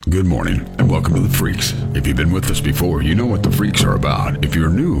Good morning, and welcome to The Freaks. If you've been with us before, you know what The Freaks are about. If you're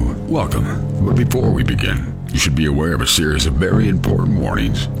new, welcome. But before we begin, you should be aware of a series of very important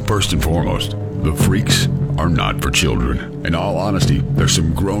warnings. First and foremost, The Freaks are not for children. In all honesty, there's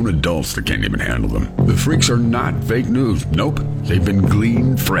some grown adults that can't even handle them. The Freaks are not fake news. Nope. They've been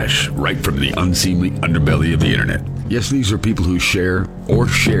gleaned fresh right from the unseemly underbelly of the internet. Yes, these are people who share or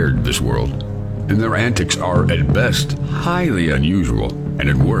shared this world. And their antics are, at best, highly unusual, and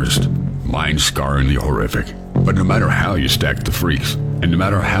at worst, mind-scarringly horrific. But no matter how you stack the Freaks, and no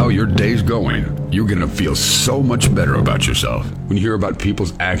matter how your day's going, you're gonna feel so much better about yourself when you hear about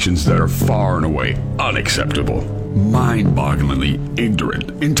people's actions that are far and away unacceptable, mind-bogglingly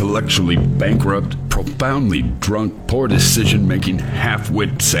ignorant, intellectually bankrupt, profoundly drunk, poor decision-making,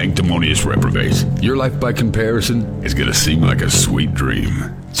 half-wit, sanctimonious reprobates. Your life, by comparison, is gonna seem like a sweet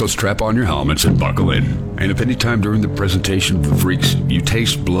dream. So strap on your helmets and buckle in. And if any time during the presentation of The Freaks you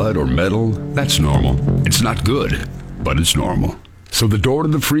taste blood or metal, that's normal. It's not good, but it's normal. So the door to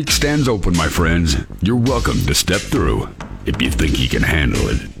The Freaks stands open, my friends. You're welcome to step through if you think you can handle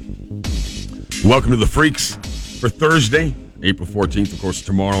it. Welcome to The Freaks for Thursday, April 14th. Of course,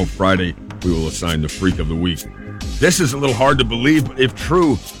 tomorrow, Friday, we will assign the Freak of the Week. This is a little hard to believe, but if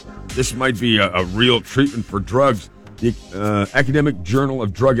true, this might be a real treatment for drugs. The Academic Journal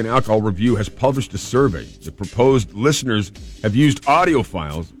of Drug and Alcohol Review has published a survey. The proposed listeners have used audio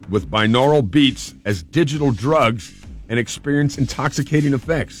files with binaural beats as digital drugs and experience intoxicating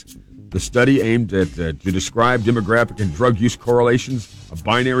effects. The study aimed at to describe demographic and drug use correlations of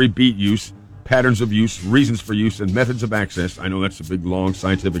binary beat use, patterns of use, reasons for use, and methods of access. I know that's a big, long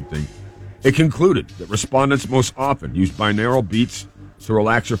scientific thing. It concluded that respondents most often use binaural beats to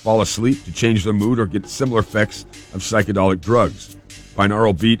relax or fall asleep, to change their mood, or get similar effects of psychedelic drugs.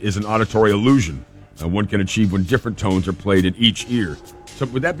 Binaural beat is an auditory illusion one can achieve when different tones are played in each ear. So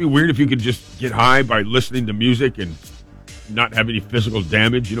would that be weird if you could just get high by listening to music and not have any physical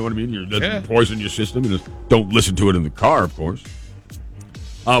damage? You know what I mean? It doesn't poison your system. And just don't listen to it in the car, of course.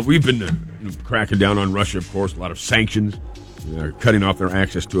 We've been cracking down on Russia, of course. A lot of sanctions. They're cutting off their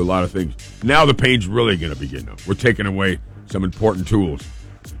access to a lot of things. Now the pain's really going to begin. We're taking away some important tools.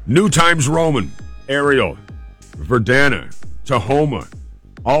 New Times Roman, Arial, Verdana, Tahoma.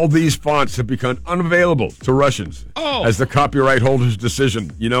 All these fonts have become unavailable to Russians as the copyright holder's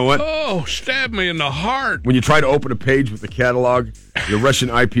decision. You know what? Oh, stab me in the heart. When you try to open a page with the catalog, the Russian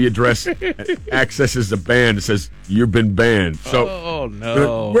IP address accesses the ban. It says, you've been banned. So,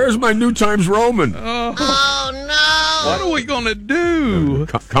 no. Where's my New Times Roman? Oh, no. What are we going to do?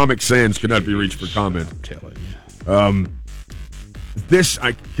 Comic Sans cannot be reached for comment. I'm telling you. This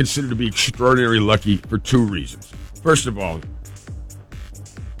I consider to be extraordinarily lucky for two reasons. First of all,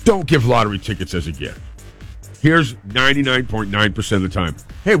 don't give lottery tickets as a gift. Here's 99.9% of the time.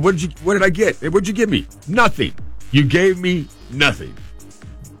 Hey, what did I get? Hey, what'd you give me? Nothing. You gave me nothing.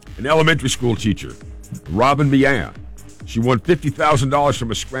 An elementary school teacher, Robin Mia, she won $50,000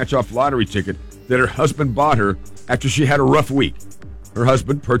 from a scratch-off lottery ticket that her husband bought her after she had a rough week. Her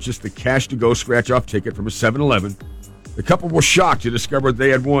husband purchased the cash-to-go scratch-off ticket from a 7-Eleven. The couple were shocked to discover they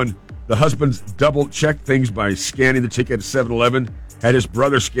had won. The husband's double-checked things by scanning the ticket at 7-Eleven, had his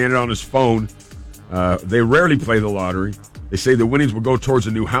brother scan it on his phone. They rarely play the lottery. They say the winnings will go towards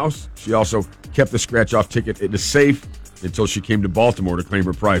a new house. She also kept the scratch-off ticket in a safe until she came to Baltimore to claim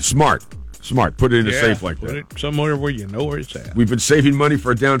her prize. Smart. Put it in a safe like that. Put it somewhere where you know where it's at. We've been saving money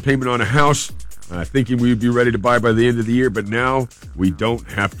for a down payment on a house, thinking we would be ready to buy by the end of the year, but now we don't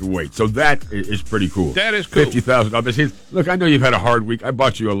have to wait. So that is pretty cool. That is cool. $50,000. Look, I know you've had a hard week. I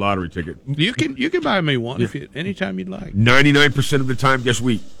bought you a lottery ticket. You can buy me one anytime you'd like. 99% of the time, guess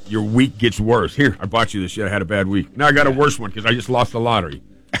what? Your week gets worse. Here, I bought you this. I had a bad week. Now I got a worse one because I just lost the lottery.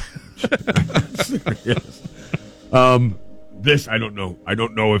 Yes. This, I don't know. I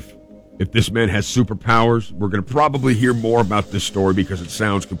don't know if this man has superpowers. We're going to probably hear more about this story because it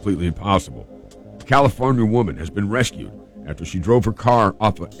sounds completely impossible. A California woman has been rescued after she drove her car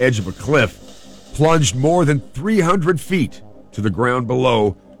off the edge of a cliff, plunged more than 300 feet to the ground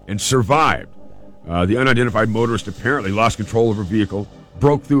below, and survived. The unidentified motorist apparently lost control of her vehicle,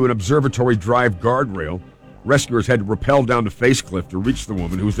 broke through an observatory drive guardrail. Rescuers had to rappel down the face cliff to reach the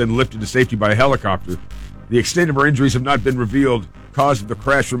woman, who was then lifted to safety by a helicopter. The extent of her injuries have not been revealed. Cause of the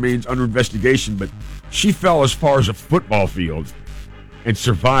crash remains under investigation, but she fell as far as a football field and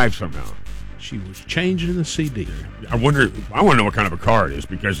survived somehow. She was changing the CD. I want to know what kind of a car it is,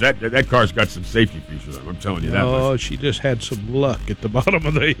 because that car's got some safety features on it. I'm telling you that. Oh, she just had some luck at the bottom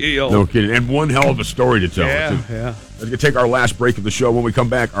of the hill. No kidding. And one hell of a story to tell. Yeah. Let's going to take our last break of the show. When we come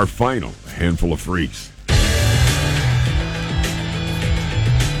back, our final, A Handful of Freaks.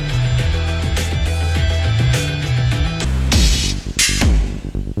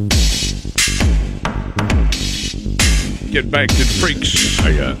 Get back to the freaks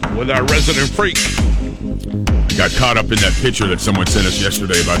with our resident freak. I got caught up in that picture that someone sent us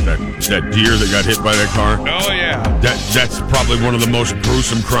yesterday about that deer that got hit by that car. Oh, yeah. That's probably one of the most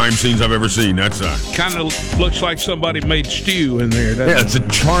gruesome crime scenes I've ever seen. That's kind of looks like somebody made stew in there. Yeah, it's a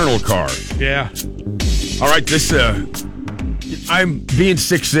charnel car. Yeah. All right, this I'm being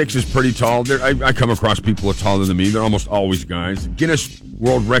 6'6" is pretty tall. I come across people who are taller than me. They're almost always guys. Guinness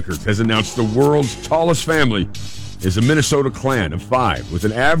World Records has announced the world's tallest family is a Minnesota clan of 5 with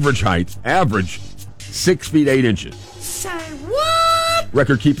an average 6 feet 8 inches. Say what?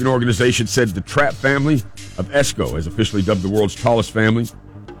 Record-keeping organization said the Trapp family of Esco has officially dubbed the world's tallest family.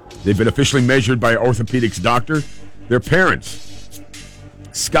 They've been officially measured by an orthopedics doctor. Their parents,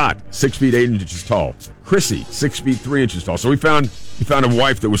 Scott, 6 feet 8 inches tall. Chrissy, 6 feet 3 inches tall. So he found a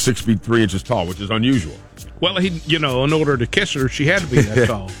wife that was 6 feet 3 inches tall, which is unusual. Well, in order to kiss her, she had to be that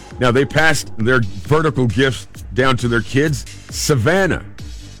tall. Now, they passed their vertical gifts down to their kids. Savannah,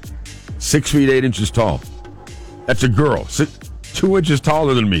 6 feet 8 inches tall. That's a girl. 2 inches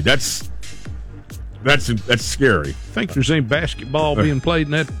taller than me. That's scary. I think there's any basketball being played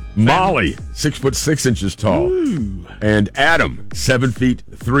in that family. Molly, 6 foot 6 inches tall. Ooh. And Adam, 7 feet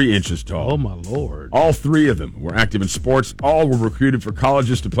 3 inches tall. Oh, my Lord. All 3 of them were active in sports. All were recruited for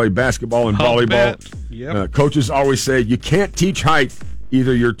colleges to play basketball and volleyball. Yep. Coaches always say, you can't teach height.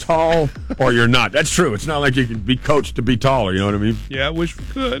 Either you're tall or you're not. That's true. It's not like you can be coached to be taller. You know what I mean? Yeah, I wish we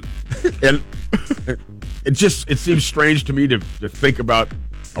could. And it seems strange to me to think about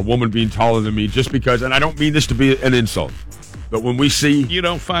a woman being taller than me just because, and I don't mean this to be an insult, but when we see... You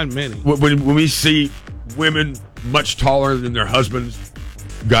don't find many. When we see women much taller than their husbands,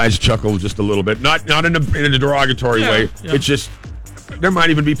 guys chuckle just a little bit. Not in a derogatory way. Yeah. It's just, there might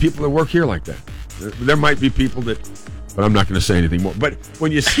even be people that work here like that. There might be people that... But I'm not going to say anything more. But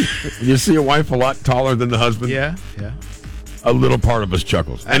when you see a wife a lot taller than the husband, yeah, a little part of us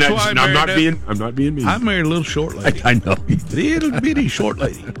chuckles. That's and why I'm not being mean. I married a little short lady. I know. Little bitty short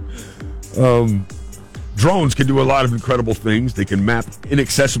lady. Drones can do a lot of incredible things. They can map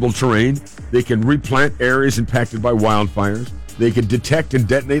inaccessible terrain. They can replant areas impacted by wildfires. They can detect and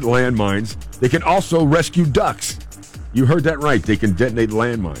detonate landmines. They can also rescue ducks. You heard that right. They can detonate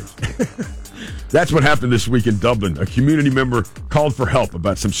landmines. That's what happened this week in Dublin. A community member called for help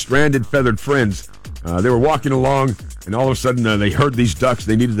about some stranded feathered friends. They were walking along, and all of a sudden they heard these ducks.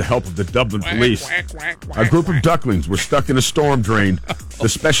 They needed the help of the Dublin police. A group of ducklings were stuck in a storm drain. The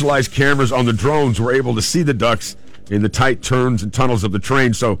specialized cameras on the drones were able to see the ducks in the tight turns and tunnels of the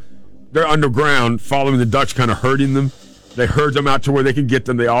train. So they're underground, following the ducks, kind of herding them. They herd them out to where they can get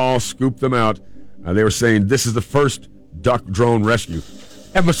them. They all scoop them out. They were saying this is the first duck drone rescue.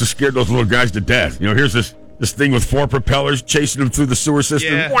 That must have scared those little guys to death. You know, here's this thing with 4 propellers chasing them through the sewer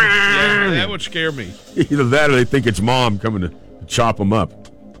system. Yeah, that would scare me. Either that or they think it's mom coming to chop them up.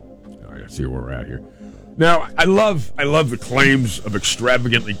 All right, let's see where we're at here. Now, I love the claims of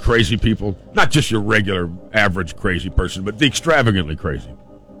extravagantly crazy people. Not just your regular, average crazy person, but the extravagantly crazy.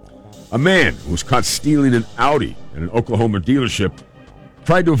 A man who was caught stealing an Audi at an Oklahoma dealership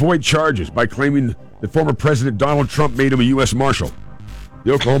tried to avoid charges by claiming that former President Donald Trump made him a U.S. Marshal.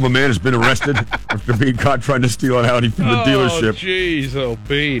 The Oklahoma man has been arrested after being caught trying to steal an Audi from the dealership. Oh, jeez,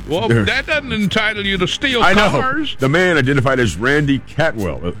 Pete. Well, that doesn't entitle you to steal I know. cars. The man, identified as Randy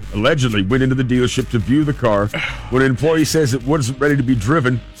Catwell, allegedly went into the dealership to view the car. When an employee says it wasn't ready to be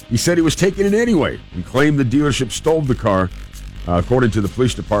driven, he said he was taking it anyway and claimed the dealership stole the car. According to the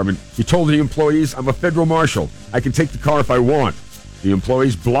police department, he told the employees, "I'm a federal marshal. I can take the car if I want." The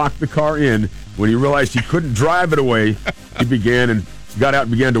employees blocked the car in. When he realized he couldn't drive it away, he got out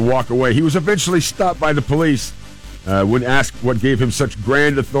and began to walk away. He was eventually stopped by the police. When asked what gave him such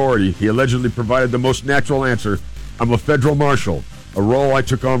grand authority, he allegedly provided the most natural answer: "I'm a federal marshal, a role I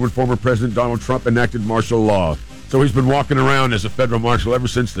took on when former President Donald Trump enacted martial law." So he's been walking around as a federal marshal ever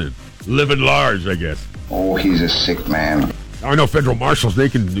since then. Living large, I guess. Oh, he's a sick man. I know federal marshals, they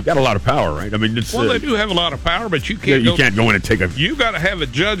got a lot of power, right? I mean, it's... Well, they do have a lot of power, but you can't can't go in and take a... You got to have a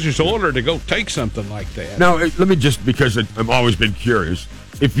judge's order to go take something like that. Now, let me just, because I've always been curious,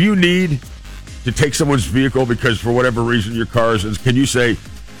 if you need to take someone's vehicle because for whatever reason your car is, can you say,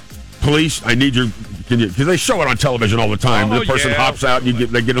 "Police, I need your..." Because they show it on television all the time. The person hops out and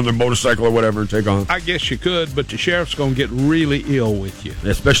they get on their motorcycle or whatever and take off. I guess you could, but the sheriff's going to get really ill with you.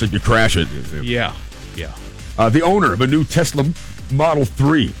 Especially if you crash it. Yeah. The owner of a new Tesla Model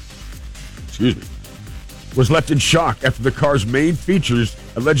 3, was left in shock after the car's main features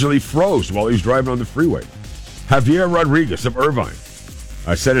allegedly froze while he was driving on the freeway. Javier Rodriguez of Irvine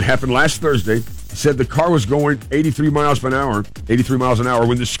said it happened last Thursday. He said the car was going 83 miles an hour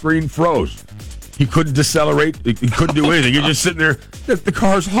when the screen froze. He couldn't decelerate. He couldn't do anything. He's just sitting there. The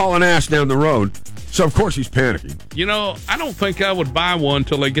car's hauling ass down the road. So, of course, he's panicking. You know, I don't think I would buy one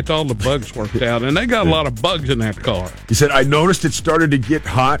until they get all the bugs worked out. And they got a lot of bugs in that car. He said, I noticed it started to get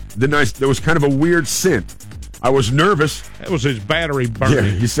hot. Then there was kind of a weird scent. I was nervous. That was his battery burning.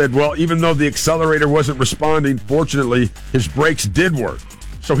 Yeah, he said, well, even though the accelerator wasn't responding, fortunately, his brakes did work.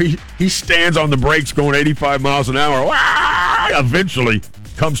 So he stands on the brakes going 85 miles an hour. Eventually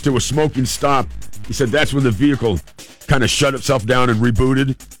comes to a smoking stop. He said that's when the vehicle kind of shut itself down and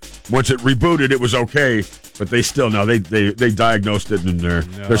rebooted. Once it rebooted, it was okay, but they still they diagnosed it, and they're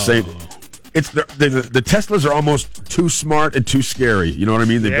saying the Teslas are almost too smart and too scary. You know what I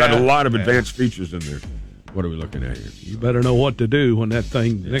mean? They've got a lot of advanced features in there. What are we looking at here? You better know what to do when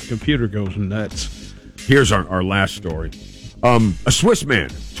that computer goes nuts. Here's our last story. A Swiss man,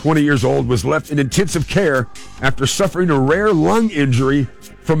 20 years old, was left in intensive care after suffering a rare lung injury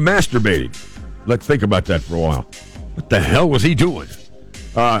from masturbating. Let's think about that for a while. What the hell was he doing?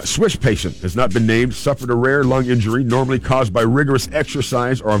 Swiss patient has not been named, suffered a rare lung injury normally caused by rigorous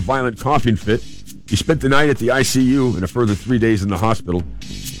exercise or a violent coughing fit. He spent the night at the ICU and a further 3 days in the hospital.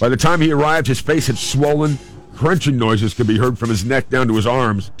 By the time he arrived, his face had swollen. Crunching noises could be heard from his neck down to his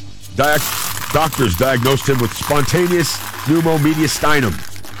arms. Doctors diagnosed him with spontaneous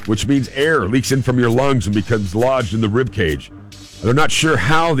pneumomediastinum, which means air leaks in from your lungs and becomes lodged in the rib cage. They're not sure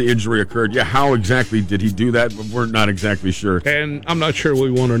how the injury occurred. Yeah, how exactly did he do that? We're not exactly sure. And I'm not sure we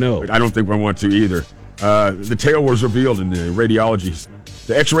want to know. I don't think we want to either. The tale was revealed in the radiology.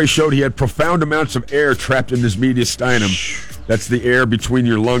 The x-ray showed he had profound amounts of air trapped in his mediastinum. That's the air between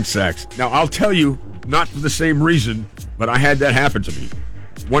your lung sacs. Now, I'll tell you, not for the same reason, but I had that happen to me.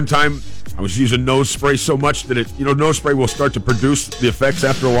 One time, I was using nose spray so much that nose spray will start to produce the effects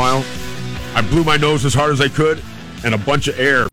after a while. I blew my nose as hard as I could, and a bunch of air